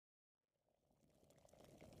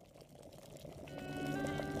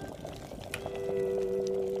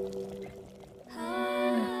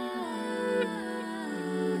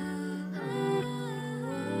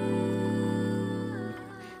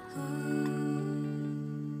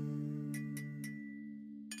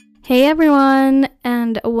Hey everyone,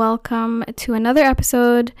 and welcome to another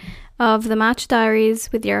episode of The Match Diaries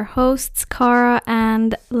with your hosts, Cara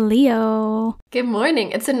and Leo. Good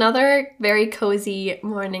morning. It's another very cozy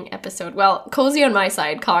morning episode. Well, cozy on my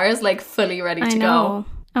side. Cara's like fully ready to go.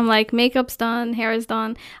 I'm like, makeup's done, hair is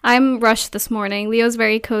done. I'm rushed this morning. Leo's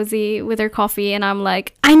very cozy with her coffee, and I'm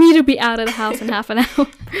like, I need to be out of the house in half an hour.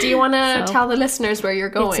 Do you want to tell the listeners where you're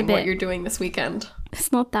going, what you're doing this weekend?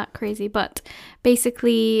 It's not that crazy, but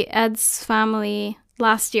basically Ed's family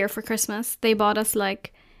last year for Christmas, they bought us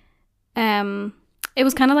like, it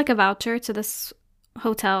was kind of like a voucher to this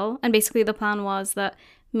hotel. And basically the plan was that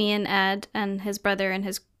me and Ed and his brother and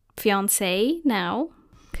his fiance now,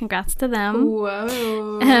 congrats to them.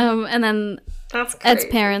 Whoa. And then that's crazy. Ed's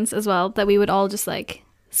parents as well, that we would all just like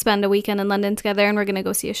spend a weekend in London together, and we're going to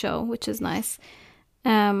go see a show, which is nice.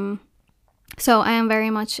 So I am very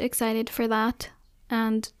much excited for that.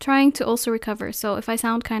 And trying to also recover. So if I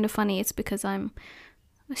sound kind of funny, it's because I'm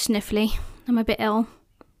sniffly. I'm a bit ill.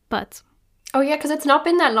 But... Oh yeah, because it's not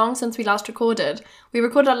been that long since we last recorded. We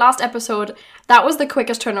recorded our last episode. That was the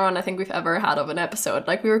quickest turnaround I think we've ever had of an episode.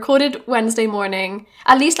 Like, we recorded Wednesday morning.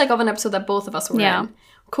 At least, like, of an episode that both of us were in.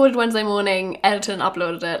 Recorded Wednesday morning, edited and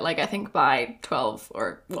uploaded it, like, I think by 12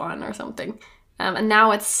 or 1 or something. And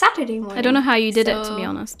now it's Saturday morning. I don't know how you did it, to be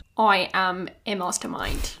honest. I am a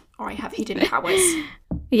mastermind. I have hidden powers.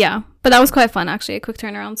 Yeah, but that was quite fun, actually, a quick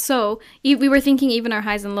turnaround. So we were thinking even our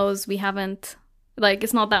highs and lows, we haven't, like,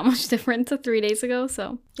 it's not that much different to 3 days ago,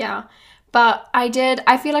 so. Yeah, but I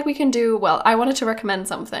feel like we can do, well, I wanted to recommend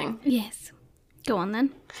something. Yes. Go on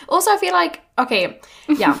then. Also, I feel like, okay,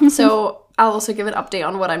 yeah, so I'll also give an update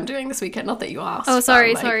on what I'm doing this weekend, not that you asked. Oh,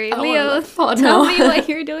 sorry, Leo, tell me what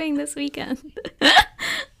you're doing this weekend.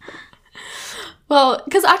 Well,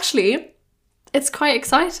 because actually... it's quite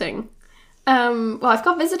exciting. Well, I've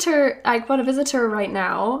got a visitor right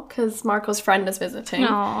now because Marco's friend is visiting.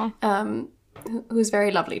 Aww. Who's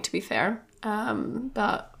very lovely, to be fair.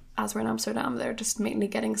 But as we're in Amsterdam, they're just mainly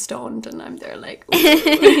getting stoned, and I'm there like,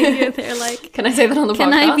 you're there like, can I say that on the podcast?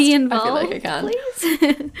 Can I be involved? I feel like I can.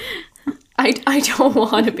 Please. I don't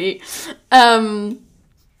want to be.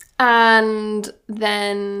 And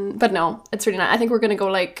then, but no, it's really nice. I think we're gonna go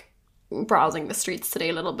like browsing the streets today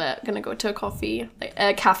a little bit. Gonna go to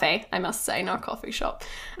a cafe, I must say, not coffee shop.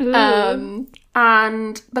 But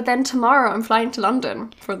then tomorrow I'm flying to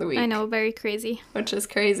London for the week. I know, very crazy. Which is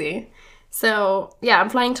crazy. So yeah, I'm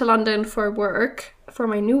flying to London for work, for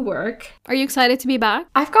my new work. Are you excited to be back?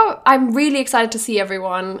 I'm really excited to see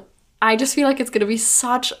everyone. I just feel like it's gonna be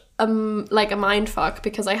such a mind fuck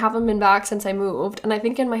because I haven't been back since I moved, and I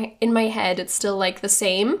think in my head it's still like the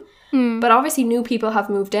same. But obviously new people have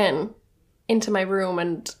moved into my room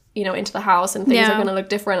and, you know, into the house, and things are going to look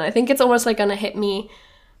different. I think it's almost like going to hit me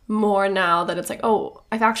more now that it's like, oh,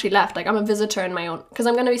 I've actually left. Like, I'm a visitor in my own, because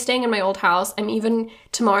I'm going to be staying in my old house. I'm even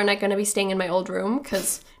tomorrow night going to be staying in my old room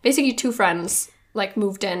because basically 2 friends like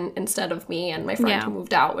moved in instead of me and my friend who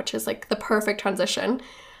moved out, which is like the perfect transition.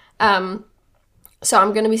 So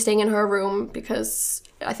I'm going to be staying in her room because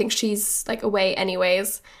I think she's like away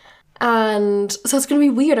anyways. And so it's going to be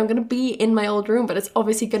weird. I'm going to be in my old room, but it's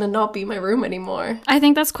obviously going to not be my room anymore. I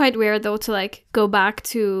think that's quite weird, though, to like go back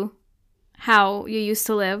to how you used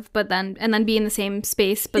to live, but then be in the same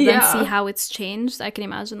space, but then see how it's changed. I can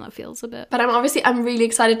imagine that feels a bit. But I'm really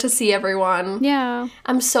excited to see everyone. Yeah.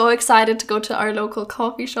 I'm so excited to go to our local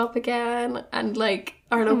coffee shop again and like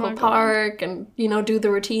our local park and, you know, do the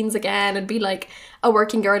routines again and be like a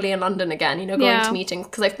working girly in London again, you know, going to meetings,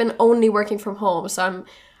 because I've been only working from home. So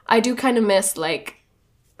I do kind of miss like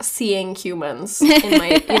seeing humans in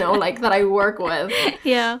my, you know, like that I work with.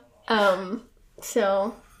 Yeah.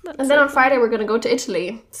 So, and then on Friday we're going to go to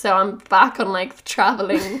Italy. So I'm back on like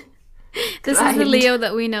traveling. This is the Leo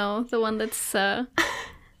that we know, the one that's, I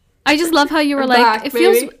just love how you were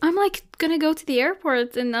I'm like going to go to the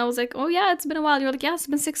airport. And I was like, oh yeah, it's been a while. You're like, yeah, it's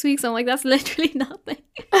been 6 weeks. I'm like, that's literally nothing.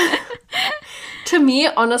 To me,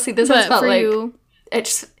 honestly, this has felt like, you, it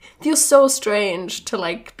just feels so strange to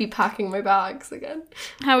like be packing my bags again.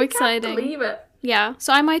 How exciting. I can't believe it. Yeah,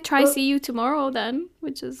 so I might try see you tomorrow then,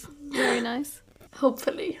 which is very nice.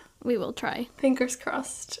 Hopefully. We will try. Fingers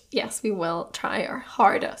crossed. Yes, we will try our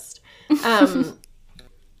hardest.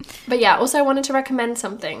 But yeah, also I wanted to recommend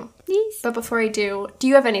something. Yes. But before I do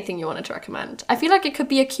you have anything you wanted to recommend? I feel like it could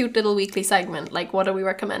be a cute little weekly segment. Like, what are we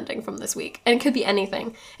recommending from this week? And it could be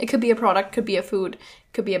anything. It could be a product, could be a food,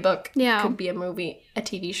 could be a book, could be a movie, a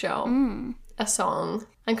TV show, a song.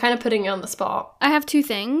 I'm kind of putting you on the spot. I have 2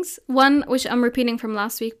 things. One, which I'm repeating from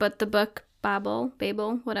last week, but the book Babel,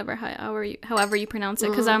 whatever, however you pronounce it,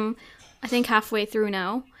 because I'm, I think, halfway through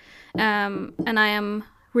now. And I am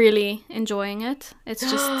really enjoying it. It's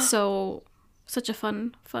just such a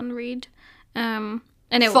fun read. And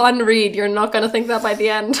fun read. You're not gonna think that by the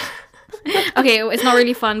end. Okay, it's not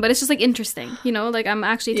really fun, but it's just like interesting, you know, like I'm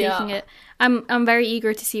actually taking it. I'm very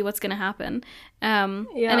eager to see what's gonna happen. And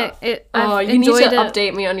I've you need to enjoyed it.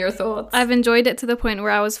 update me on your thoughts. I've enjoyed it to the point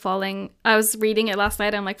where I was reading it last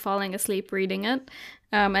night and like falling asleep reading it.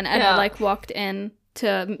 And Ed like walked in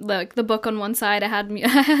to like the book on one side. I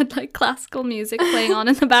had like classical music playing on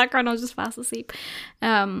in the background. I was just fast asleep.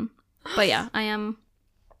 But yeah,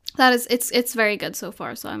 it's very good so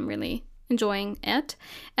far, so I'm really enjoying it.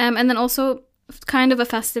 And then also kind of a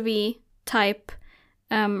festive-y type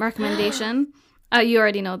recommendation. You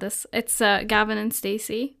already know this. It's Gavin and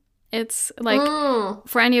Stacey. It's like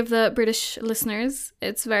for any of the British listeners,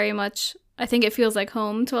 it's very much, I think it feels like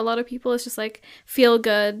home to a lot of people. It's just like feel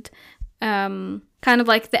good, kind of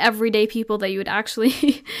like the everyday people that you would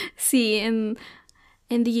actually see in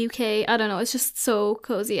the UK. I don't know. It's just so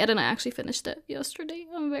cozy. I don't know. I actually finished it yesterday.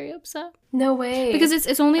 I'm very upset. No way. Because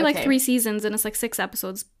it's only like 3 seasons and it's like 6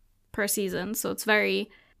 episodes per season. So it's very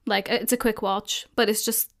like it's a quick watch, but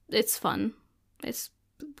it's fun. It's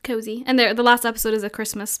cozy. And the last episode is a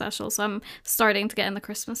Christmas special, so I'm starting to get in the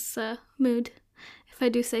Christmas mood, if I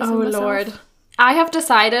do say so myself. Oh Lord. I have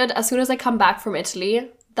decided as soon as I come back from Italy,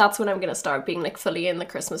 that's when I'm going to start being like fully in the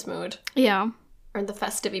Christmas mood. Yeah. Or in the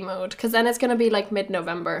festive mode, because then it's going to be like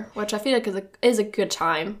mid-November, which I feel like is a good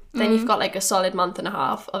time. Then you've got like a solid month and a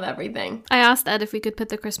half of everything. I asked Ed if we could put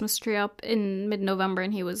the Christmas tree up in mid-November,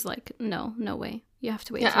 and he was like, no way. You have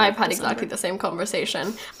to wait. Yeah, I've had exactly the same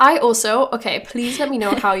conversation. I also, okay, please let me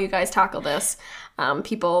know how you guys tackle this,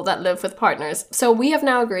 people that live with partners. So we have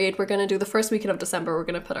now agreed we're going to do the first weekend of December, we're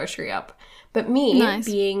going to put our tree up. But me,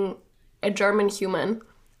 being a German human,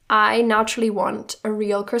 I naturally want a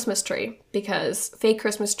real Christmas tree because fake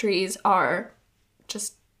Christmas trees are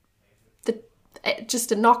just a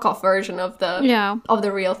knockoff version of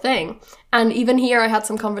the real thing. And even here, I had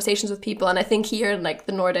some conversations with people, and I think here in like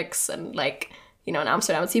the Nordics and like, you know, in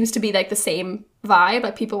Amsterdam, it seems to be like the same vibe.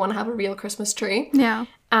 Like people want to have a real Christmas tree. Yeah.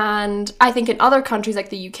 And I think in other countries like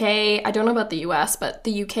the UK, I don't know about the US, but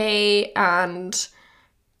the UK and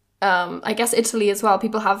I guess Italy as well,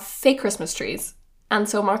 people have fake Christmas trees. And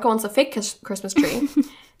so Marco wants a fake Christmas tree.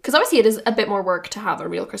 Because obviously it is a bit more work to have a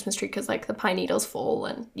real Christmas tree because like the pine needle's full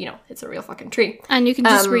and, you know, it's a real fucking tree. And you can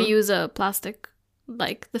just reuse a plastic,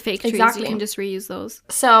 like the fake trees. Exactly. You can just reuse those.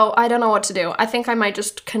 So I don't know what to do. I think I might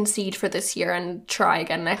just concede for this year and try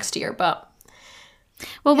again next year. But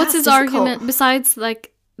well, what's his argument besides the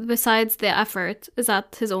effort? Is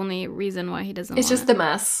that his only reason why he doesn't? It's just the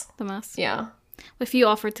mess. The mess. Yeah. If you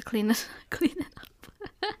offered to clean it up.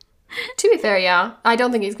 To be fair, yeah. I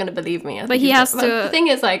don't think he's going to believe me. But he has to... But the thing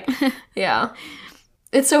is, like, yeah.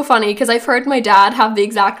 It's so funny, because I've heard my dad have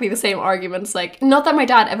exactly the same arguments. Like, not that my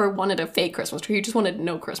dad ever wanted a fake Christmas tree. He just wanted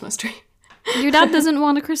no Christmas tree. Your dad doesn't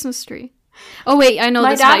want a Christmas tree. Oh, wait, I know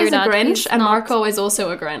my this dad about your dad. My dad is a Grinch, and Marco is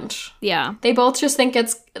also a Grinch. Yeah. They both just think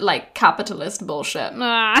it's, like, capitalist bullshit.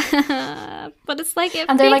 But it's like...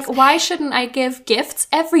 And they're like, why shouldn't I give gifts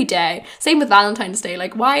every day? Same with Valentine's Day.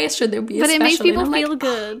 Like, why should there be a special? But it makes people feel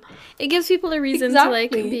good. It gives people a reason to,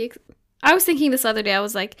 like, be... I was thinking this other day, I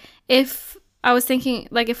was like, if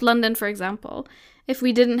London, for example, if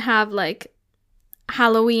we didn't have, like,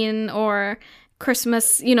 Halloween or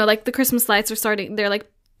Christmas, you know, like, the Christmas lights are starting... They're, like,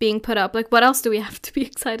 being put up, like what else do we have to be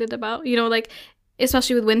excited about, you know, like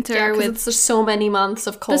especially with winter, with there's so many months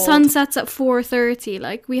of cold. The sun sets at 4:30,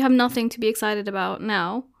 like we have nothing to be excited about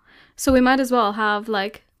now, so we might as well have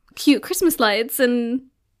like cute Christmas lights and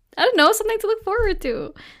I don't know, something to look forward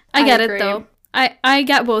to. I get agree. It though, I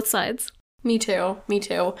get both sides. Me too,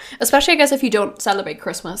 especially I guess if you don't celebrate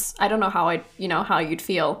Christmas. I don't know how how you'd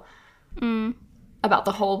feel about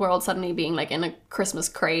the whole world suddenly being like in a Christmas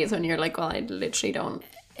craze when you're like, well, I literally don't.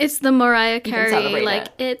 It's the Mariah Carey, like,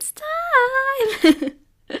 it's time.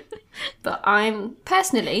 But I'm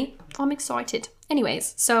excited.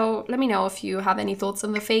 Anyways, so let me know if you have any thoughts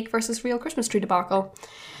on the fake versus real Christmas tree debacle.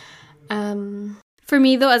 For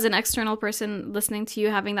me, though, as an external person listening to you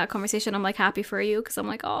having that conversation, I'm, like, happy for you because I'm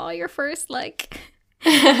like, oh, your first, like,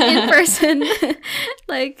 in-person,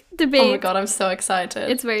 like, debate. Oh my god, I'm so excited.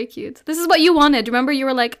 It's very cute. This is what you wanted. Remember, you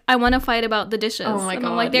were like, I want to fight about the dishes. Oh my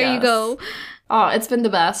god, I'm like, there you go. Oh, it's been the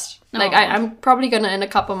best. Like, I'm probably gonna, in a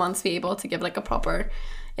couple months, be able to give, like, a proper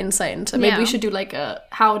insight into... Maybe we should do, like, a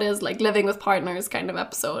how it is, like, living with partners kind of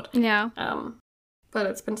episode. Yeah. But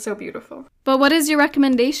it's been so beautiful. But what is your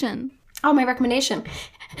recommendation? Oh, my recommendation.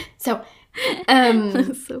 So,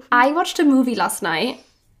 I watched a movie last night.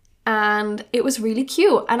 and it was really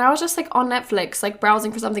cute. And I was just like on Netflix, like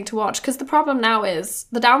browsing for something to watch, because the problem now is,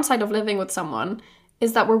 the downside of living with someone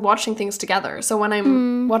is that we're watching things together. So when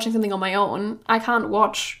I'm watching something on my own, I can't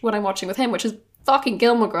watch what I'm watching with him, which is fucking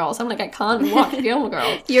Gilmore Girls. I'm like, I can't watch Gilmore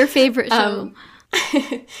Girls. Your favorite show.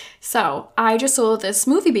 So I just saw this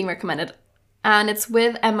movie being recommended, and it's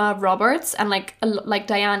with Emma Roberts and like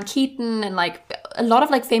Diane Keaton and like a lot of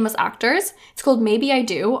like famous actors. It's called Maybe I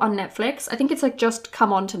Do on Netflix. I think it's like just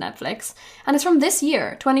come on to Netflix, and it's from this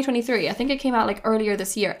year, 2023. I think it came out like earlier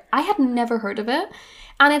this year. I had never heard of it,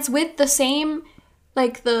 and it's with the same,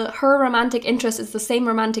 like her romantic interest is the same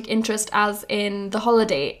romantic interest as in The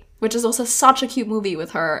Holiday, which is also such a cute movie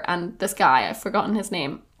with her and this guy. I've forgotten his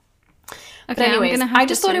name. Okay, but anyways, I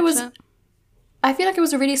just thought it was... it. I feel like it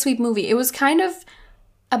was a really sweet movie. It was kind of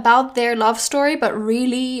about their love story, but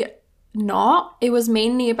really not. It was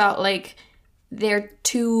mainly about like their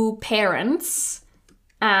two parents,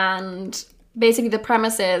 and basically the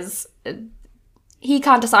premise is he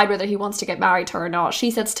can't decide whether he wants to get married to her or not.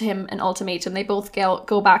 She sets to him an ultimatum. They both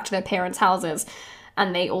go back to their parents' houses,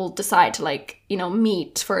 and they all decide to like, you know,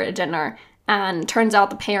 meet for a dinner. And turns out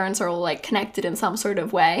the parents are all like connected in some sort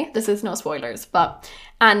of way. This is no spoilers,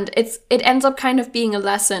 and it ends up kind of being a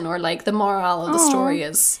lesson, or like the moral of the story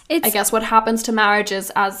is, I guess, what happens to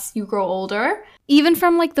marriages as you grow older. Even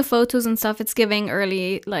from like the photos and stuff, it's giving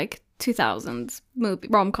early like 2000s movie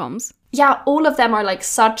rom-coms. Yeah, all of them are like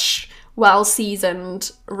such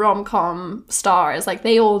well-seasoned rom-com stars. Like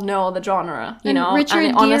they all know the genre, you know. Richard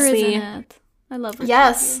and Gere is in it. I love Richard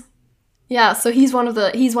Gere. Yeah, so he's one of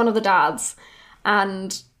the dads,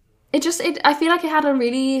 and I feel like it had a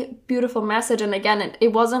really beautiful message. And again,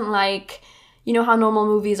 it wasn't like, you know how normal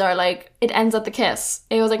movies are, like it ends at the kiss.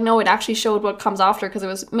 It was like, no, it actually showed what comes after, because it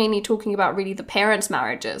was mainly talking about really the parents'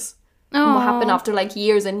 marriages and what happened after like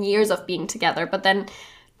years and years of being together, but then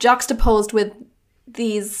juxtaposed with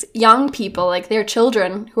these young people, like their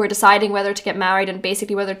children, who are deciding whether to get married and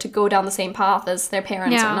basically whether to go down the same path as their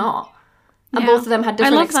parents or not. And both of them had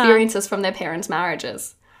different experiences from their parents'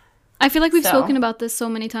 marriages. I feel like we've spoken about this so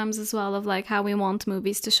many times as well, of like how we want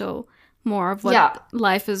movies to show more of what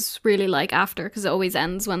life is really like after, because it always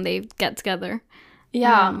ends when they get together.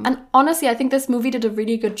 Yeah, and honestly, I think this movie did a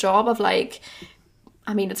really good job of like,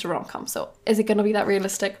 I mean, it's a rom-com, so is it going to be that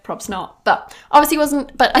realistic? Perhaps not. But obviously it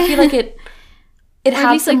wasn't, but I feel like it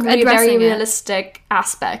had some like really very realistic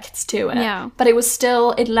aspects to it. Yeah. But it was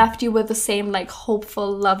still, it left you with the same like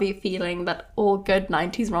hopeful, lovey feeling that all good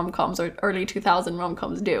 90s rom-coms or early 2000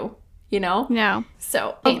 rom-coms do, you know? Yeah.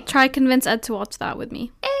 So I'll try convince Ed to watch that with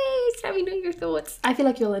me. Hey, let me know your thoughts. I feel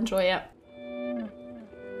like you'll enjoy it.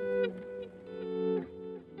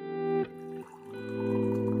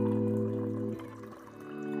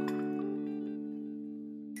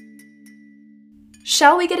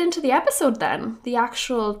 Shall we get into the episode then? The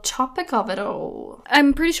actual topic of it all.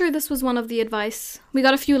 I'm pretty sure this was one of the advice. We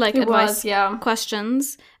got a few like advice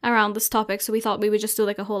questions around this topic, so we thought we would just do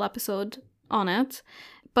like a whole episode on it.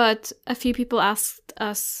 But a few people asked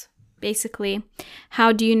us basically,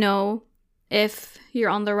 how do you know if you're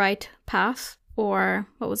on the right path, or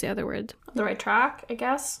what was the other word? The right track, I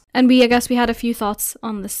guess. And I guess we had a few thoughts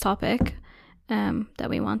on this topic that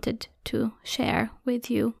we wanted to share with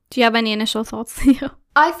you. Do you have any initial thoughts, Theo?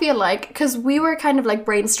 I feel like, because we were kind of like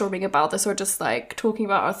brainstorming about this, or just like talking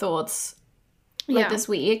about our thoughts like this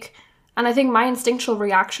week, and I think my instinctual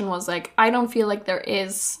reaction was like, I don't feel like there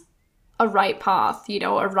is a right path, you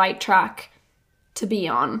know, a right track to be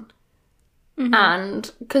on. Mm-hmm.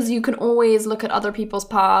 And because you can always look at other people's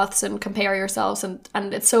paths and compare yourselves, and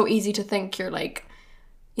it's so easy to think you're like,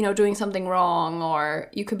 you know, doing something wrong, or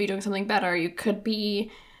you could be doing something better. You could be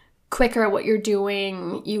quicker at what you're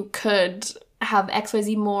doing. You could have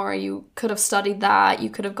XYZ more. You could have studied that. You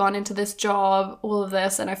could have gone into this job, all of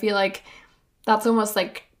this. And I feel like that's almost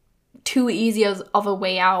like too easy of a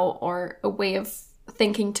way out, or a way of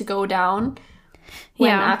thinking to go down.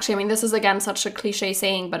 When actually, I mean, this is again such a cliche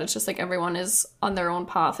saying, but it's just like everyone is on their own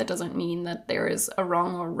path. It doesn't mean that there is a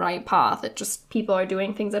wrong or right path. It just, people are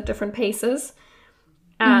doing things at different paces.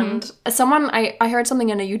 And someone, I heard something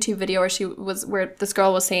in a YouTube video where this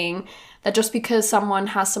girl was saying that just because someone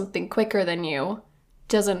has something quicker than you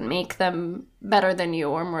doesn't make them better than you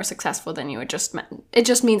or more successful than you. It just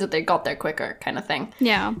means that they got there quicker, kind of thing.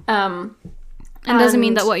 Yeah. And doesn't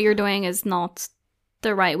mean that what you're doing is not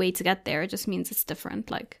the right way to get there. It just means it's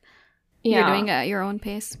different. Like, you're doing it at your own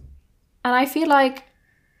pace. And I feel like,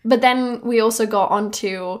 but then we also got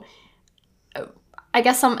onto, I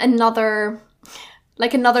guess, another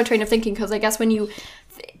train of thinking, because I guess when you,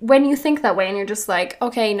 when you think that way and you're just like,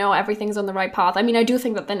 okay, no, everything's on the right path. I mean, I do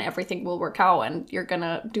think that then everything will work out and you're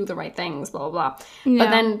gonna do the right things, blah, blah, blah. Yeah.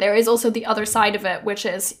 But then there is also the other side of it, which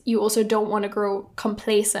is you also don't want to grow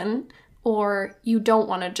complacent, or you don't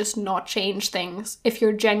want to just not change things if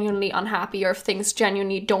you're genuinely unhappy or if things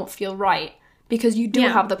genuinely don't feel right. Because you do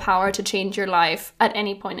have the power to change your life at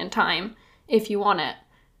any point in time if you want it.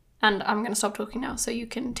 And I'm going to stop talking now so you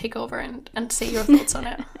can take over and say your thoughts on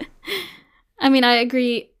it. I mean, I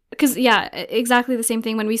agree. Because, yeah, exactly the same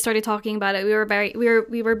thing. When we started talking about it,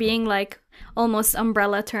 we were being like almost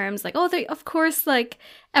umbrella terms. Like, oh, of course, like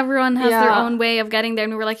everyone has their own way of getting there.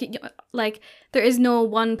 And we were like, there is no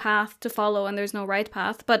one path to follow and there's no right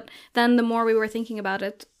path. But then the more we were thinking about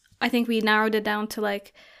it, I think we narrowed it down to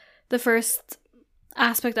like the first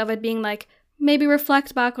aspect of it being like, maybe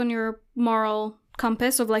reflect back on your moral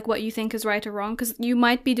compass of like what you think is right or wrong, because you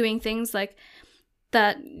might be doing things like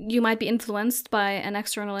that, you might be influenced by an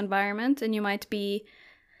external environment, and you might be,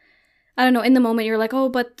 I don't know, in the moment you're like, oh,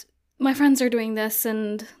 but my friends are doing this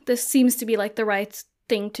and this seems to be like the right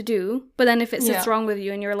thing to do. But then if it sits wrong with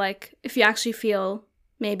you and you're like, if you actually feel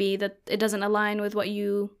maybe that it doesn't align with what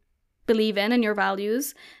you believe in and your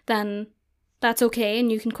values, then that's okay,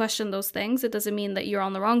 and you can question those things. It doesn't mean that you're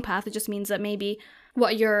on the wrong path. It just means that maybe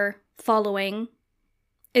what you're following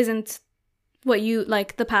isn't what you,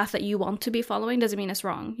 like, the path that you want to be following. Doesn't mean it's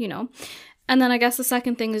wrong, you know? And then I guess the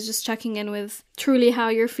second thing is just checking in with truly how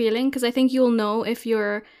you're feeling, because I think you'll know if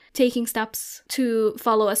you're taking steps to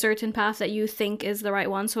follow a certain path that you think is the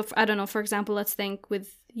right one. So if, I don't know, for example, let's think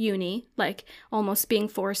with uni, like almost being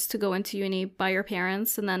forced to go into uni by your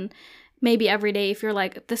parents, and then maybe every day if you're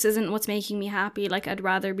like, this isn't what's making me happy, like I'd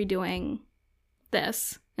rather be doing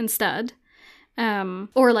this instead.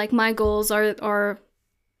 Or like my goals are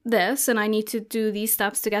this and I need to do these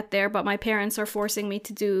steps to get there, but my parents are forcing me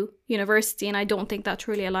to do university and I don't think that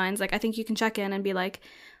truly aligns. Like I think you can check in and be like,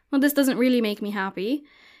 well, this doesn't really make me happy.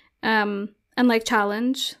 And like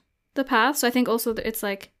challenge the path. So I think also that it's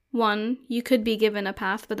like, one, you could be given a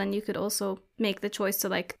path, but then you could also make the choice to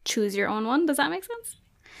like choose your own one. Does that make sense?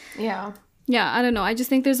 Yeah, I don't know. I just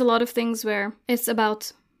think there's a lot of things where it's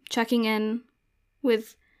about checking in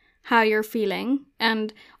with how you're feeling.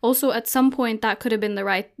 And also at some point that could have been the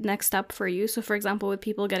right next step for you. So for example, with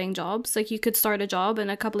people getting jobs, like you could start a job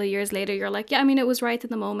and a couple of years later you're like, yeah, I mean, it was right in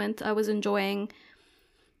the moment. I was enjoying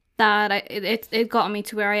that. It got me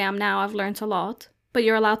to where I am now. I've learned a lot. But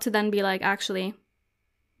you're allowed to then be like, actually,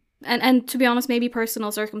 and to be honest, maybe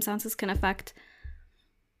personal circumstances can affect,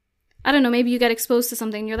 I don't know, maybe you get exposed to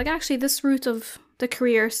something and you're like, actually, this route of the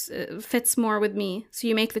career fits more with me. So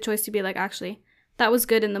you make the choice to be like, actually, that was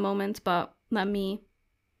good in the moment, but let me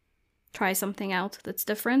try something out that's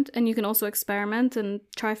different. And you can also experiment and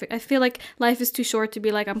try. I feel like life is too short to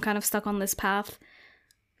be like, I'm kind of stuck on this path.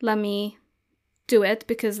 Let me do it,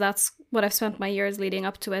 because that's what I've spent my years leading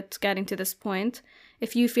up to it, getting to this point.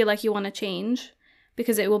 If you feel like you want to change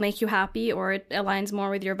because it will make you happy or it aligns more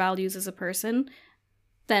with your values as a person,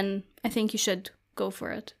 then I think you should go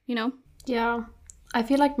for it, you know? Yeah. I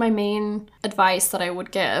feel like my main advice that I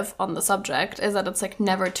would give on the subject is that it's like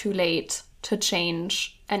never too late to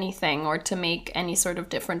change anything or to make any sort of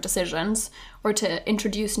different decisions or to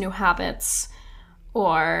introduce new habits,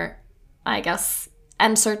 or I guess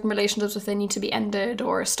end certain relationships if they need to be ended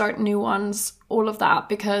or start new ones, all of that.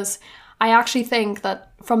 Because I actually think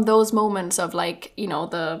that from those moments of like, you know,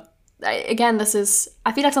 again, this is,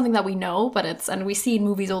 I feel like something that we know, but it's, and we see in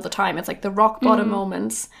movies all the time, it's like the rock bottom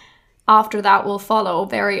moments after that will follow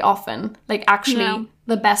very often, like actually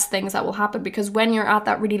the best things that will happen. Because when you're at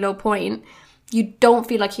that really low point, you don't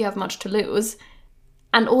feel like you have much to lose.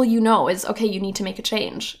 And all you know is, okay, you need to make a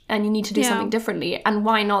change and you need to do something differently. And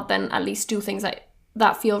why not then at least do things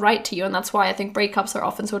that feel right to you? And that's why I think breakups are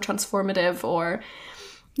often so transformative, or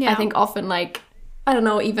I think often like, I don't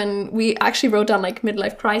know, even we actually wrote down like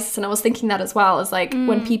midlife crisis, and I was thinking that as well, is like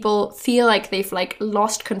when people feel like they've like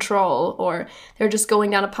lost control or they're just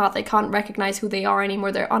going down a path, they can't recognize who they are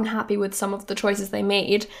anymore, they're unhappy with some of the choices they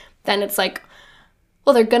made, then it's like,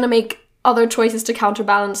 well, they're gonna make other choices to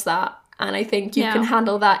counterbalance that. And I think you can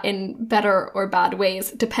handle that in better or bad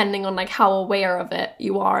ways, depending on like how aware of it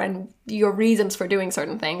you are and your reasons for doing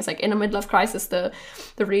certain things. Like in a midlife crisis, the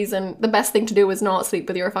best thing to do is not sleep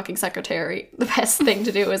with your fucking secretary. The best thing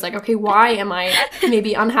to do is like, okay, why am I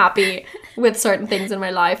maybe unhappy with certain things in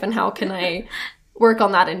my life, and how can I work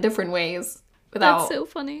on that in different ways without That's so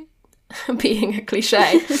funny. being a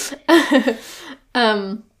cliche. But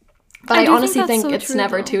I honestly think so it's true,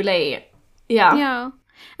 never though. too late. Yeah. Yeah.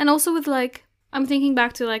 And also with like, I'm thinking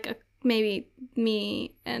back to like maybe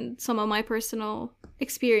me and some of my personal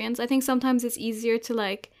experience. I think sometimes it's easier to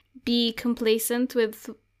like be complacent with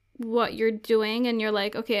what you're doing, and you're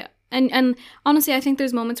like, okay, and honestly, I think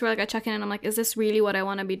there's moments where like I check in and I'm like, is this really what I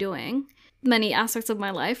want to be doing? Many aspects of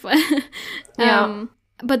my life. Yeah.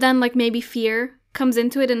 But then like maybe fear comes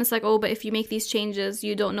into it, and it's like, oh, but if you make these changes,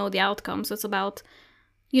 you don't know the outcome. So it's about,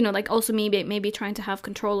 you know, like also maybe trying to have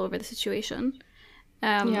control over the situation.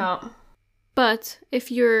 Yeah. But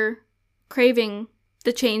if you're craving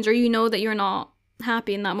the change, or you know that you're not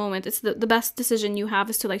happy in that moment, it's the best decision you have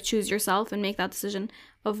is to like choose yourself and make that decision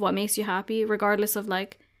of what makes you happy, regardless of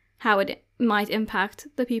like how it might impact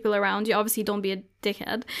the people around you. Obviously, don't be a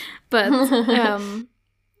dickhead, but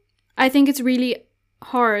I think it's really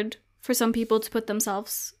hard for some people to put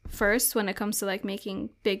themselves first when it comes to like making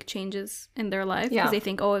big changes in their life, because they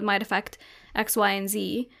think, oh, it might affect X, Y, and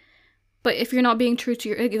Z. But if you're not being true to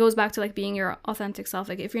it goes back to like being your authentic self.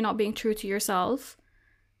 Like if you're not being true to yourself,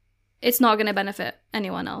 it's not going to benefit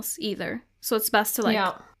anyone else either. So it's best to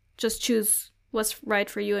like just choose what's right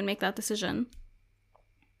for you and make that decision.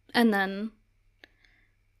 And then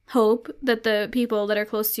hope that the people that are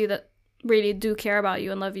close to you that really do care about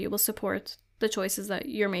you and love you will support the choices that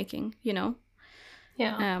you're making, you know?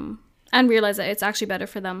 Yeah. And realize that it's actually better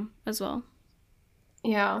for them as well.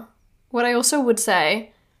 Yeah. What I also would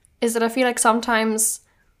say is that I feel like sometimes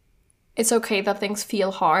it's okay that things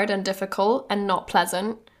feel hard and difficult and not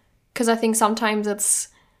pleasant. Because I think sometimes it's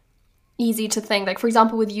easy to think, like, for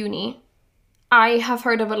example, with uni, I have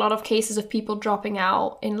heard of a lot of cases of people dropping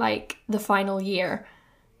out in, like, the final year.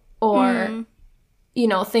 Or, you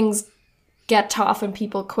know, things get tough and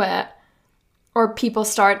people quit. Or people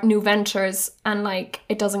start new ventures and, like,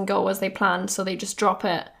 it doesn't go as they planned, so they just drop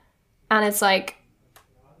it. And it's like,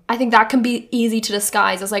 I think that can be easy to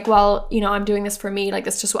disguise as like, well, you know, I'm doing this for me, like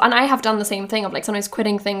this just, and I have done the same thing of like sometimes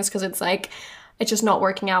quitting things because it's like, it's just not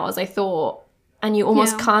working out as I thought. And you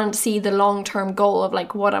almost can't see the long-term goal of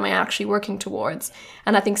like, what am I actually working towards?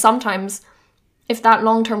 And I think sometimes if that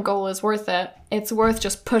long-term goal is worth it, it's worth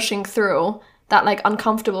just pushing through that like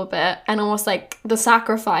uncomfortable bit and almost like the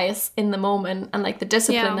sacrifice in the moment and like the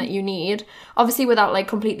discipline that you need, obviously without like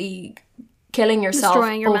completely killing yourself,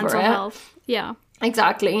 destroying your over mental it. health. Yeah.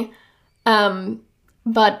 Exactly.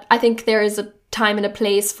 But I think there is a time and a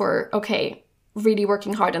place for, okay, really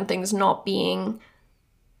working hard on things not being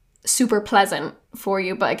super pleasant for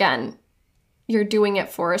you. But again, you're doing it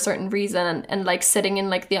for a certain reason, and like sitting in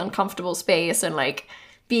like the uncomfortable space and like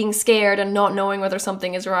being scared and not knowing whether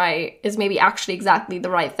something is right is maybe actually exactly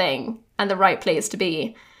the right thing and the right place to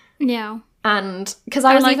be. Yeah. And because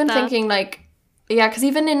I was like even that. thinking like, yeah, because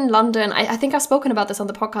even in London, I think I've spoken about this on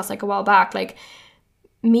the podcast like a while back, like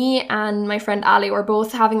me and my friend Ali were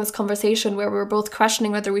both having this conversation where we were both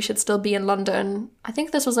questioning whether we should still be in London. I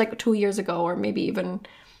think this was like 2 years ago, or maybe even,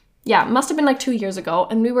 yeah, it must have been like 2 years ago.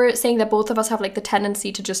 And we were saying that both of us have like the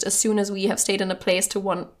tendency to just, as soon as we have stayed in a place, to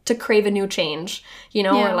want to crave a new change, you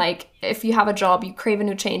know, or like if you have a job, you crave a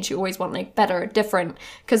new change, you always want like better, different.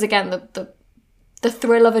 Because again, the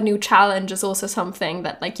thrill of a new challenge is also something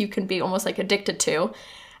that like you can be almost like addicted to.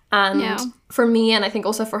 And for me, and I think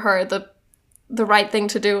also for her, the right thing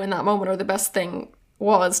to do in that moment, or the best thing,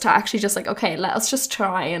 was to actually just like, okay, let's just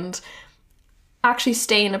try and actually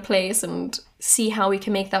stay in a place and see how we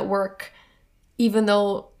can make that work, even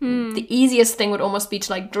though the easiest thing would almost be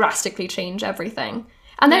to like drastically change everything.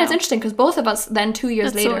 And then it's interesting because both of us then 2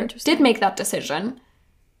 years later did make that decision,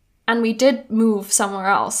 and we did move somewhere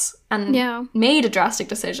else and made a drastic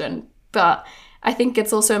decision. But I think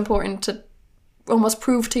it's also important to almost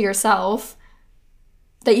prove to yourself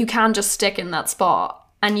that you can just stick in that spot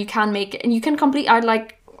and you can make it, and you can complete.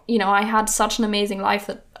 I had such an amazing life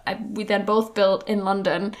that we then both built in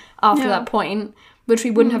London after that point, which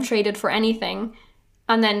we wouldn't have traded for anything.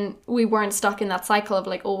 And then we weren't stuck in that cycle of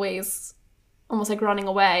like always almost like running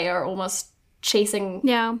away or almost chasing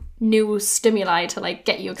new stimuli to like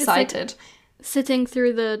get you excited. It's like sitting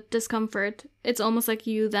through the discomfort, it's almost like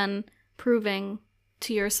you then proving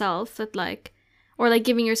to yourself that like, or like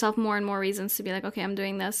giving yourself more and more reasons to be like, okay, I'm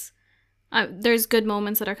doing this. There's good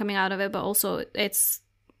moments that are coming out of it, but also it's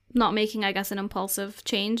not making, I guess, an impulsive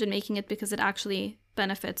change and making it because it actually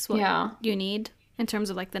benefits what you need in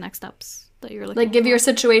terms of like the next steps that you're looking like give for. your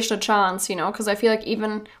situation a chance, you know, because I feel like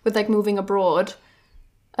even with like moving abroad,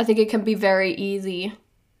 I think it can be very easy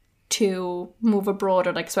to move abroad,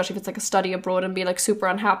 or like especially if it's like a study abroad, and be like super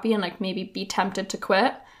unhappy and like maybe be tempted to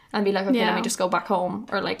quit and be like, okay, let me just go back home,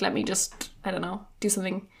 or like let me just, I don't know, do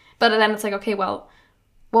something. But then it's like, okay, well,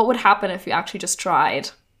 what would happen if you actually just tried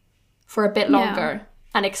for a bit longer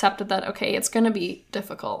and accepted that, okay, it's going to be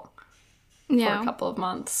difficult for a couple of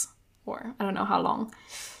months, or I don't know how long.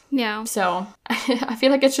 Yeah. So I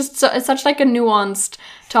feel like it's it's such like a nuanced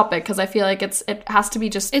topic, because I feel like it has to be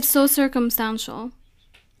just, It's so circumstantial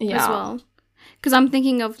yeah. as well. Because I'm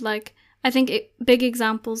thinking of like, I think big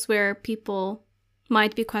examples where people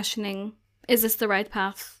might be questioning, is this the right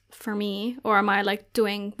path for me? Or am I like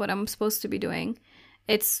doing what I'm supposed to be doing?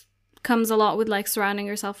 It's comes a lot with like surrounding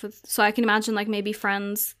yourself with, so I can imagine like maybe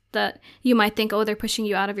friends that you might think, oh, they're pushing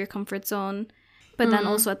you out of your comfort zone. But then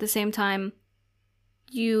also at the same time,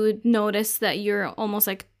 you notice that you're almost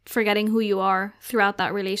like forgetting who you are throughout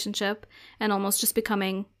that relationship and almost just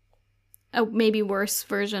becoming a maybe worse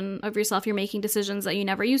version of yourself. You're making decisions that you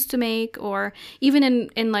never used to make, or even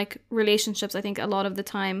in like relationships, I think a lot of the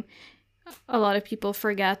time, a lot of people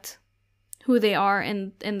forget who they are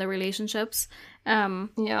in the relationships.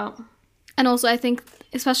 Yeah. And also I think,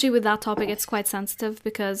 especially with that topic, it's quite sensitive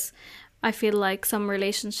because I feel like some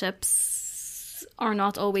relationships are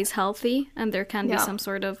not always healthy and there can be some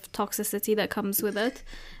sort of toxicity that comes with it.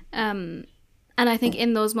 And I think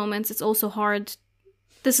in those moments, it's also hard.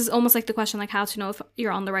 This is almost like the question, like how to know if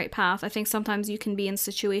you're on the right path. I think sometimes you can be in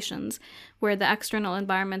situations where the external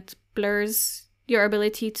environment blurs your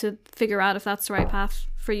ability to figure out if that's the right path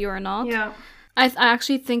for you or not. Yeah. I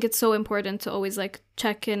actually think it's so important to always like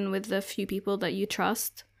check in with the few people that you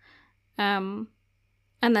trust. And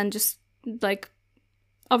then just like,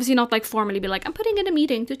 obviously not like formally be like, I'm putting in a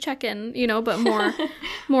meeting to check in, you know, but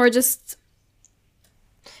more just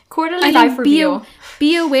quarterly life review.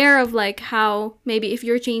 Be aware of like how maybe if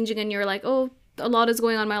you're changing and you're like, oh, a lot is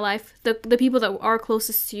going on in my life, the people that are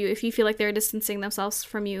closest to you, if you feel like they're distancing themselves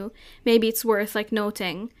from you, maybe it's worth like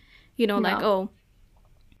noting, you know, like, oh,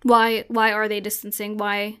 why are they distancing?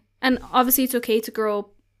 Why? And obviously it's okay to grow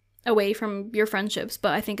away from your friendships,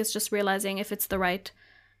 but I think it's just realizing if it's the right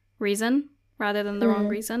reason rather than the wrong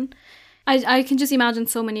reason. I can just imagine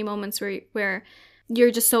so many moments where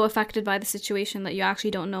you're just so affected by the situation that you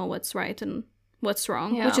actually don't know what's right and what's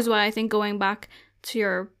wrong, which is why I think going back to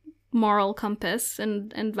your moral compass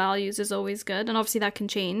and values is always good. And obviously that can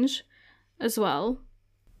change as well.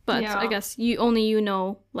 But I guess you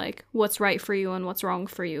know like what's right for you and what's wrong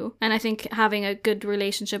for you. And I think having a good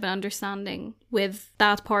relationship and understanding with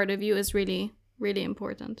that part of you is really, really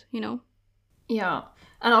important, you know? Yeah.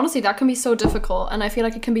 And honestly, that can be so difficult. And I feel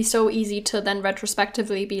like it can be so easy to then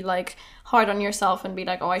retrospectively be like hard on yourself and be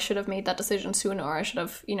like, oh, I should have made that decision sooner, or I should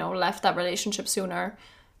have, you know, left that relationship sooner.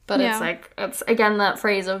 But it's like, it's again that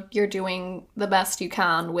phrase of you're doing the best you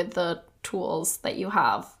can with the tools that you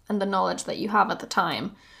have and the knowledge that you have at the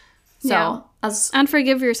time. So and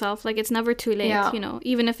forgive yourself. Like, it's never too late, you know,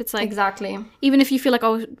 even if it's like, exactly, even if you feel like,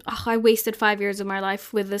 oh, I wasted 5 years of my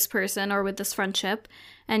life with this person or with this friendship,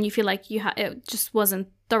 and you feel like it just wasn't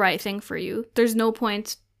the right thing for you. There's no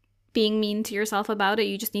point being mean to yourself about it.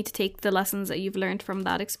 You just need to take the lessons that you've learned from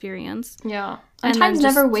that experience. Yeah. And time's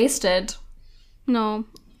never wasted. No.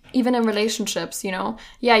 Even in relationships, you know.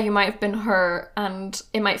 Yeah, you might have been hurt and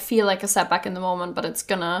it might feel like a setback in the moment, but it's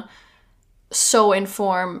gonna so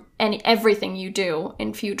inform everything you do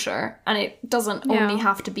in future. And it doesn't only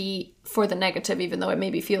have to be for the negative, even though it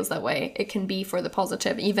maybe feels that way. It can be for the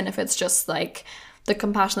positive, even if it's just like the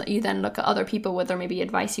compassion that you then look at other people with, or maybe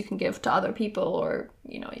advice you can give to other people, or,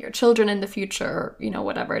 you know, your children in the future, or, you know,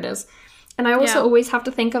 whatever it is. And I also always have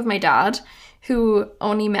to think of my dad, who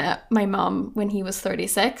only met my mom when he was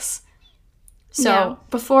 36. So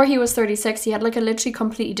before he was 36, he had like a literally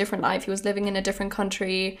completely different life. He was living in a different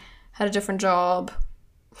country, had a different job,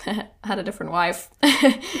 had a different wife.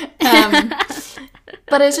 But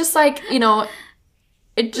it's just like, you know,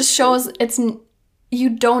 it just shows you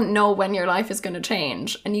don't know when your life is going to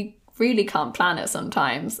change, and you really can't plan it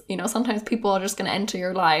sometimes. You know, sometimes people are just going to enter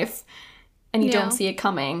your life and you don't see it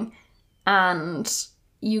coming. And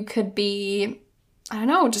you could be, I don't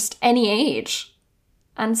know, just any age,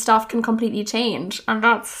 and stuff can completely change. And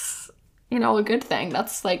that's, you know, a good thing.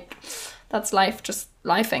 That's like, that's life, just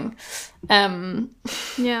lifing.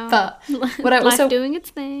 But what I also... Life doing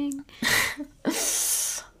its thing.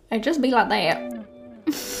 I just be like that.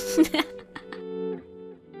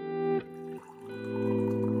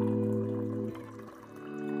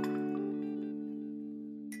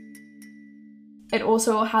 It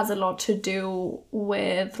also has a lot to do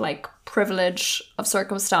with like privilege of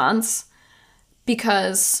circumstance,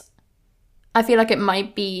 because I feel like it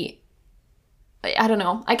might be, I don't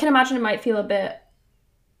know, I can imagine it might feel a bit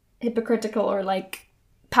hypocritical or like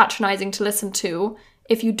patronizing to listen to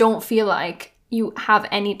if you don't feel like you have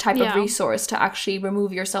any type of resource to actually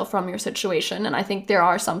remove yourself from your situation. And I think there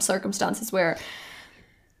are some circumstances where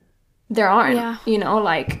there aren't, you know,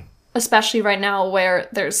 like, especially right now where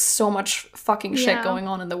there's so much fucking shit going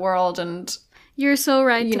on in the world. And You're so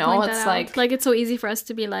right You to know, point it's that out. Like, it's so easy for us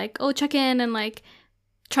to be like, oh, check in and like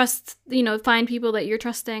trust, you know, find people that you're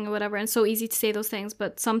trusting or whatever. And it's so easy to say those things.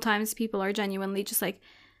 But sometimes people are genuinely just like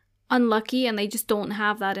unlucky and they just don't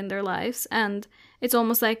have that in their lives. And it's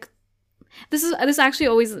almost like this actually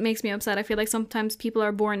always makes me upset. I feel like sometimes people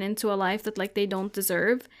are born into a life that like they don't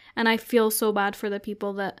deserve. And I feel so bad for the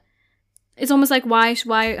people that it's almost like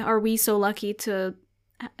why are we so lucky to,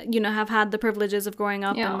 you know, have had the privileges of growing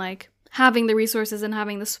up and like having the resources and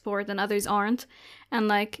having the support and others aren't. And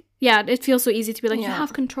like, yeah, it feels so easy to be like, you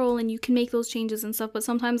have control and you can make those changes and stuff. But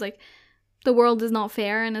sometimes like the world is not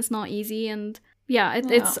fair and it's not easy. And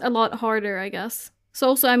it's a lot harder, I guess. So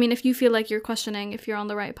also, I mean, if you feel like you're questioning if you're on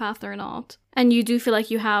the right path or not, and you do feel like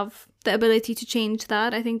you have the ability to change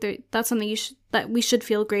that, I think that's something that we should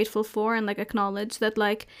feel grateful for and like acknowledge that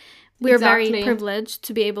like we're very privileged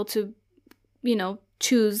to be able to, you know,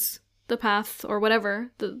 choose the path or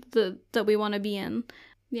whatever that we want to be in.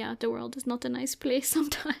 Yeah, the world is not a nice place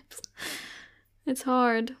sometimes. It's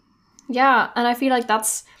hard. Yeah, and I feel like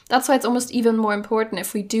that's why it's almost even more important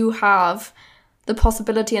if we do have the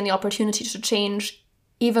possibility and the opportunity to change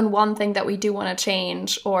even one thing that we do want to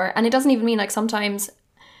change, and it doesn't even mean like sometimes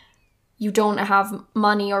you don't have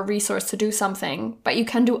money or resource to do something, but you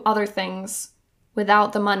can do other things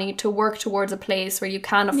without the money to work towards a place where you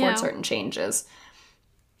can afford certain changes.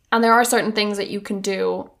 And there are certain things that you can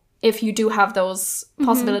do if you do have those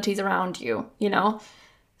possibilities around you, you know?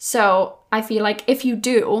 So I feel like if you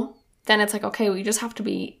do, then it's like, okay, we just have to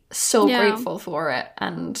be so grateful for it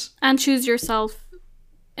and choose yourself.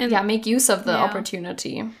 And make use of the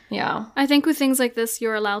opportunity. Yeah. I think with things like this,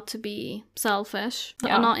 you're allowed to be selfish.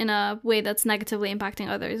 Yeah. Not in a way that's negatively impacting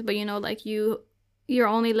others, but you know, like you're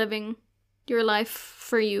only living your life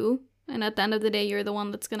for you. And at the end of the day, you're the one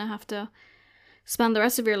that's going to have to spend the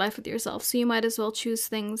rest of your life with yourself. So you might as well choose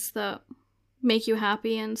things that make you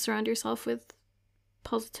happy and surround yourself with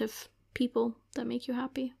positive people that make you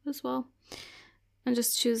happy as well. And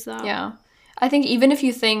just choose that. Yeah. I think even if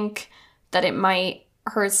you think that it might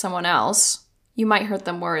hurt someone else, you might hurt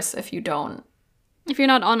them worse if you don't. If you're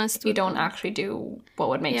not honest. If you don't actually do what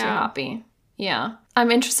would make you happy. Yeah. I'm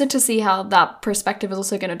interested to see how that perspective is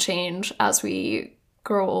also going to change as we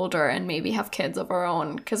grow older and maybe have kids of our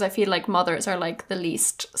own, because I feel like mothers are like the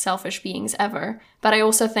least selfish beings ever. But I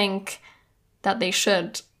also think that they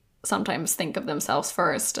should sometimes think of themselves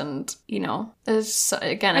first, and you know, it's so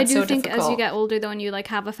difficult. I do think as you get older though, and you like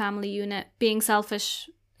have a family unit, being selfish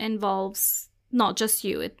involves not just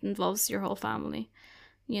you, it involves your whole family,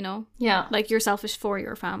 you know? Yeah. Like you're selfish for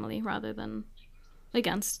your family rather than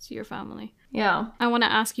against your family. Yeah. I want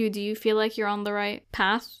to ask you, do you feel like you're on the right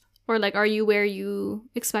path? Or like, are you where you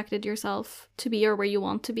expected yourself to be or where you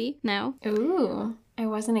want to be now? Ooh, I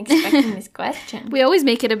wasn't expecting this question. We always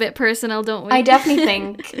make it a bit personal, don't we? I definitely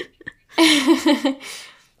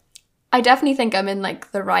think I'm in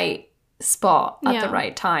like the right spot at the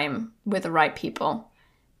right time with the right people.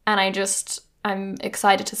 And I'm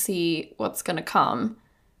excited to see what's going to come.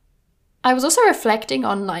 I was also reflecting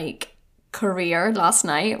on like career last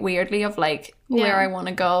night, weirdly, of like where I want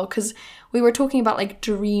to go, because we were talking about like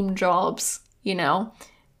dream jobs, you know,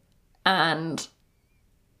 and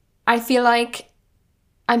I feel like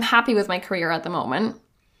I'm happy with my career at the moment,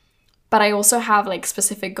 but I also have like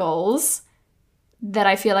specific goals that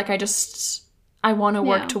I feel like I want to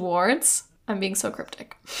work towards. I'm being so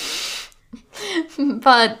cryptic.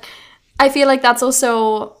 But I feel like that's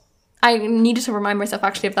also, I needed to remind myself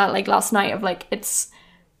actually of that like last night, of like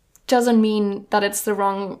doesn't mean that it's the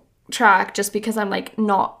wrong track just because I'm like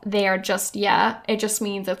not there just yet. It just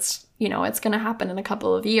means it's, you know, it's gonna happen in a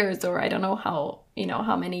couple of years, or I don't know how, you know,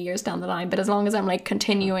 how many years down the line, but as long as I'm like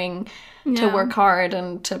continuing to work hard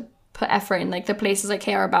and to put effort in like the places I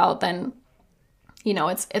care about, then, you know,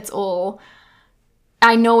 it's all,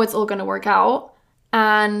 I know it's all gonna work out.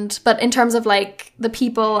 But in terms of like the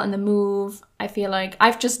people and the move, I feel like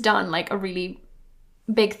I've just done like a really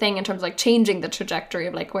big thing in terms of like changing the trajectory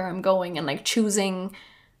of like where I'm going and like choosing,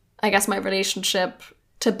 I guess, my relationship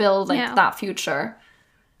to build like that future.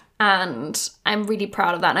 And I'm really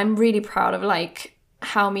proud of that. And I'm really proud of like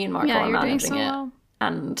how me and Marco are managing it. Well.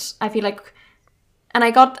 And I feel like, and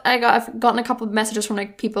I've gotten a couple of messages from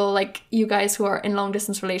like people like you guys who are in long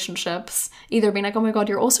distance relationships, either being like, oh my God,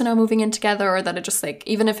 you're also now moving in together, or that it just like,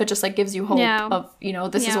 even if it just like gives you hope of, you know,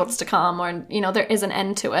 this is what's to come, or, you know, there is an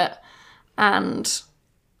end to it. And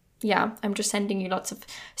yeah, I'm just sending you lots of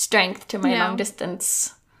strength to my long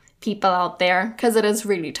distance people out there, because it is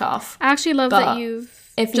really tough. I actually love that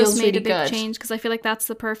you've just made really a big change, because I feel like that's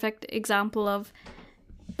the perfect example of,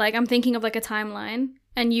 like, I'm thinking of like a timeline,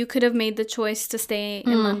 and you could have made the choice to stay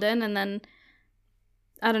in London and then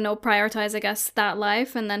I don't know, prioritize, I guess, that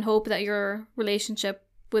life and then hope that your relationship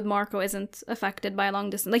with Marco isn't affected by long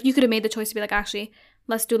distance. Like, you could have made the choice to be like, actually,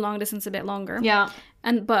 let's do long distance a bit longer. Yeah.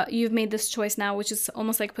 But you've made this choice now, which is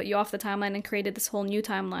almost like put you off the timeline and created this whole new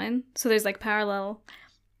timeline. So there's like parallel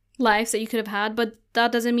lives that you could have had, but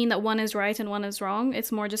that doesn't mean that one is right and one is wrong.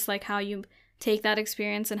 It's more just like how you take that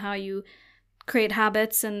experience and how you create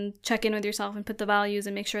habits and check in with yourself and put the values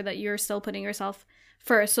and make sure that you're still putting yourself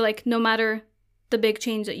first. So like, no matter the big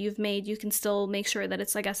change that you've made, you can still make sure that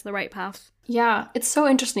it's, I guess, the right path. Yeah, it's so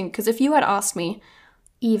interesting because if you had asked me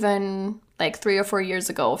even like 3 or 4 years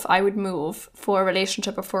ago if I would move for a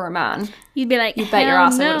relationship or for a man, you'd be like, you bet your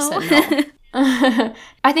ass I would have said no.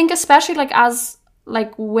 I think especially like as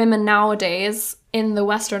like women nowadays in the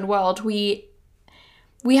Western world, we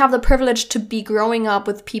have the privilege to be growing up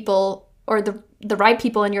with people or the right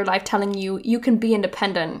people in your life telling you you can be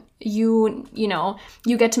independent. You know,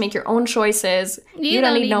 you get to make your own choices. You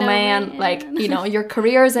don't need no man. Like, you know, your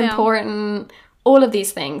career is important. All of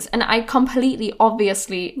these things. And I completely,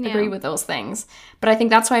 obviously agree with those things. But I think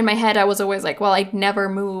that's why in my head I was always like, well, I'd never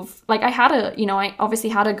move. Like, I obviously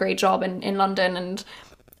had a great job in London, and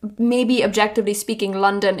maybe objectively speaking,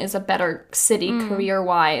 London is a better city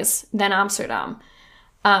career-wise than Amsterdam.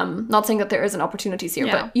 Not saying that there isn't opportunities here,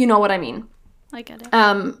 but you know what I mean. I get it.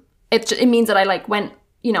 It means that I like went,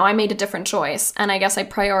 you know, I made a different choice, and I guess I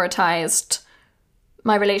prioritized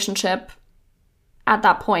my relationship at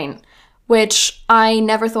that point, which I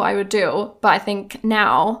never thought I would do. But I think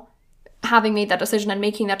now, having made that decision and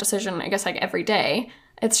making that decision, I guess like every day,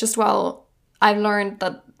 it's just, well, I've learned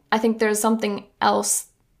that I think there's something else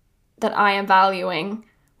that I am valuing,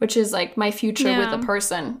 which is like my future with a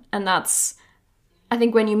person. And that's, I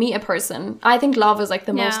think when you meet a person, I think love is like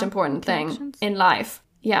the most important thing in life.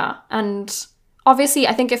 Yeah. And obviously,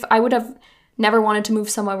 I think if I would have never wanted to move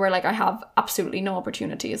somewhere where like I have absolutely no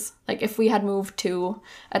opportunities. Like if we had moved to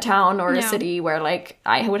a town or a city where like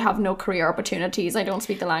I would have no career opportunities, I don't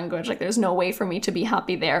speak the language, like there's no way for me to be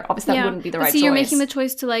happy there. Obviously that wouldn't be the right choice. You're making the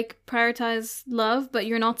choice to like prioritize love, but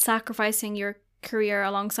you're not sacrificing your career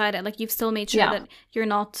alongside it. Like you've still made sure that you're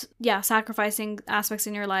not sacrificing aspects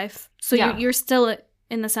in your life. So you're still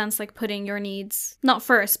in the sense like putting your needs not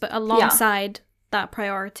first but alongside that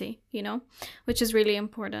priority, you know, which is really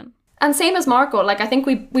important. And same as Marco, like I think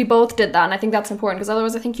we both did that, and I think that's important because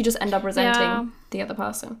otherwise I think you just end up resenting the other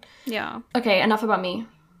person. Yeah. Okay, enough about me.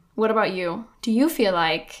 What about you? Do you feel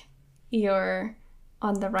like you're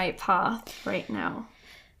on the right path right now?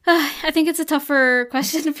 I think it's a tougher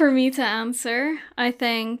question for me to answer. I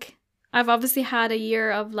think I've obviously had a year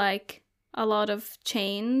of like a lot of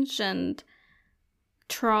change and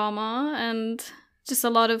trauma and just a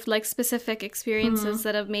lot of like specific experiences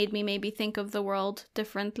that have made me maybe think of the world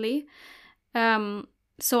differently.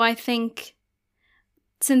 So I think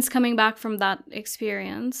since coming back from that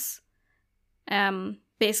experience,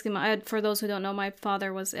 basically for those who don't know, my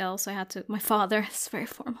father was ill, so my father is very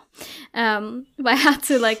formal. But I had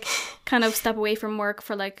to like kind of step away from work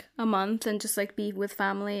for like a month and just like be with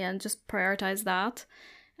family and just prioritize that.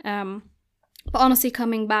 But honestly,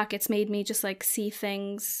 coming back, it's made me just like see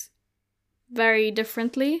things very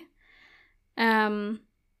differently.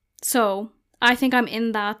 So I think I'm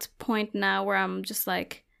in that point now where I'm just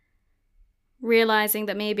like realizing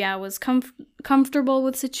that maybe I was comfortable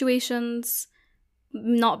with situations,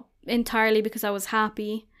 not entirely because I was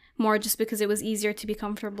happy, more just because it was easier to be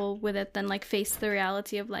comfortable with it than like face the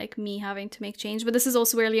reality of like me having to make change. But this is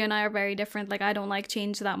also where Leo and I are very different. Like I don't like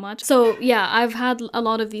change that much. So yeah, I've had a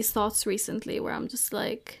lot of these thoughts recently where I'm just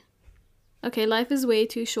like, okay, life is way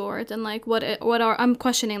too short, and like I'm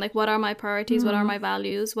questioning like what are my priorities, what are my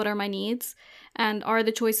values, what are my needs, and are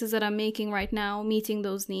the choices that I'm making right now meeting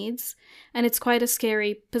those needs? And it's quite a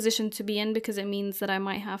scary position to be in because it means that I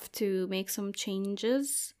might have to make some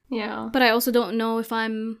changes. Yeah. But I also don't know if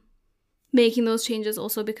I'm making those changes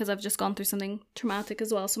also because I've just gone through something traumatic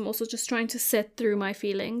as well. So I'm also just trying to sit through my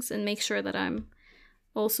feelings and make sure that I'm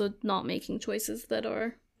also not making choices that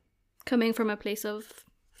are coming from a place of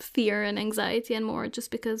fear and anxiety and more just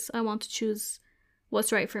because I want to choose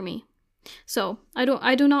what's right for me. So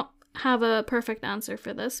I do not have a perfect answer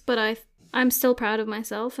for this, but I'm still proud of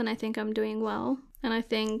myself and I think I'm doing well. And I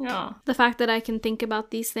think the fact that I can think about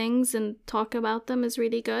these things and talk about them is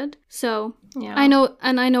really good. So I know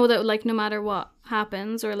that like no matter what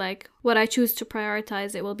happens or like what I choose to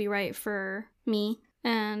prioritize, it will be right for me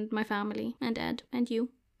and my family and Ed and you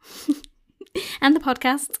and the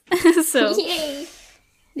podcast. So yay.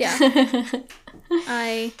 Yeah.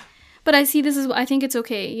 But I think it's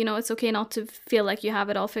okay. You know, it's okay not to feel like you have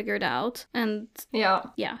it all figured out. And Yeah.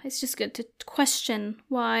 it's just good to question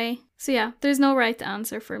why. So yeah, there's no right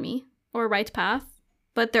answer for me or right path.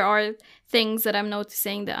 But there are things that I'm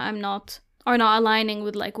noticing that are not aligning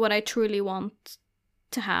with like what I truly want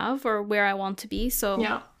to have or where I want to be. So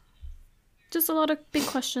Yeah. just a lot of big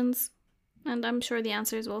questions. And I'm sure the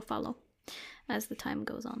answers will follow as the time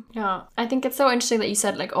goes on. Yeah. I think it's so interesting that you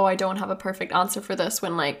said, like, oh, I don't have a perfect answer for this,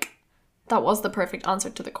 when, like, that was the perfect answer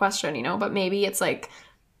to the question, you know? But maybe it's, like,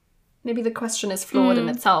 maybe the question is flawed in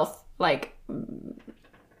itself. Like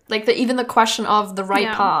even the question of the right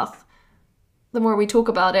path, the more we talk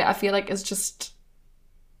about it, I feel like is just...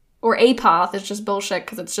 Or a path is just bullshit,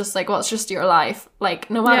 because it's just like, well, it's just your life.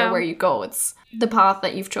 Like, no matter where you go, it's the path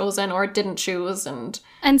that you've chosen or didn't choose. And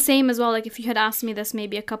same as well, like, if you had asked me this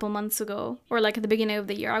maybe a couple months ago, or like at the beginning of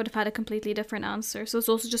the year, I would have had a completely different answer. So it's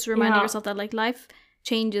also just reminding yourself that, like, life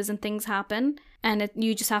changes and things happen, and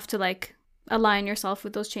you just have to, like, align yourself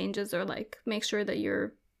with those changes, or, like, make sure that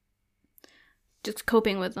you're just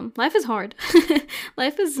coping with them. Life is hard.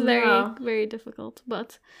 Life is very, very difficult,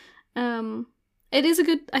 but I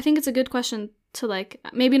think it's a good question to, like,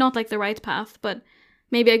 maybe not like the right path, but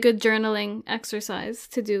maybe a good journaling exercise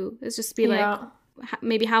to do is just be like,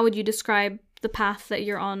 maybe how would you describe the path that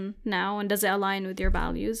you're on now, and does it align with your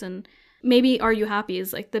values? And maybe are you happy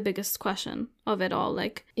is like the biggest question of it all.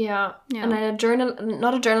 Like, yeah. And I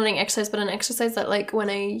not a journaling exercise, but an exercise that, like, when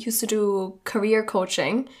I used to do career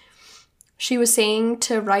coaching, she was saying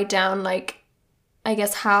to write down, like, I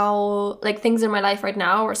guess how, like, things in my life right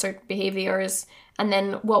now, or certain behaviors, and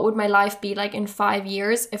then what would my life be like in 5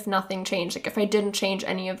 years if nothing changed, like if I didn't change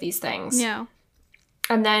any of these things. Yeah.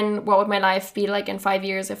 And then what would my life be like in 5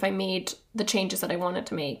 years if I made the changes that I wanted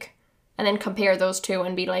to make? And then compare those two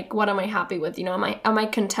and be like, what am I happy with? You know, am I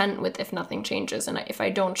content with if nothing changes, and if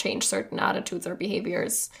I don't change certain attitudes or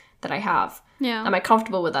behaviors that I have? Yeah. Am I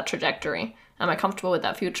comfortable with that trajectory? Am I comfortable with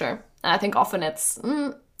that future? And I think often it's,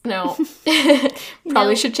 no.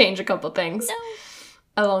 Probably should change a couple things. No.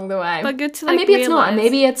 Along the way. But good to, like, and maybe it's not.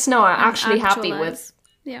 Maybe it's no, I'm actually happy with.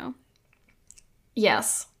 Yeah.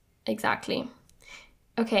 Yes, exactly.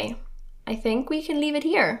 Okay. I think we can leave it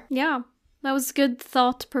here. Yeah. That was a good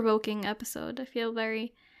thought-provoking episode. I feel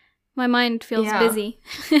my mind feels busy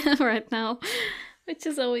right now, which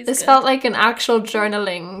is always This good. felt like an actual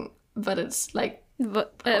journaling, but it's like,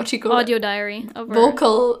 what you call audio it? Diary.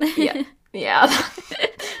 Vocal. Yeah. Yeah.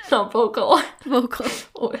 Not vocal.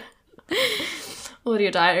 Vocal.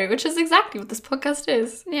 Audio diary, which is exactly what this podcast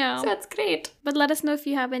is. Yeah. So that's great. But let us know if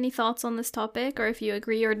you have any thoughts on this topic, or if you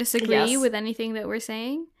agree or disagree with anything that we're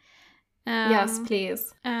saying. Yes,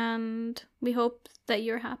 please. And we hope that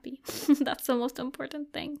you're happy. That's the most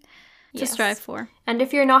important thing to strive for. And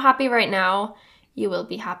if you're not happy right now, you will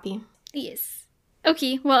be happy. Yes.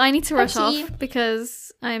 Okay, well, I need to rush off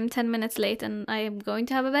because I'm 10 minutes late, and I am going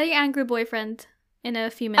to have a very angry boyfriend in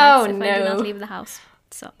a few minutes if I do not leave the house.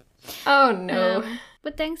 So. Oh no.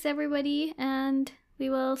 But thanks everybody, and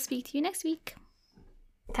we will speak to you next week.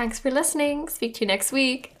 Thanks for listening. Speak to you next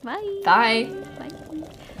week. Bye. Bye. Bye.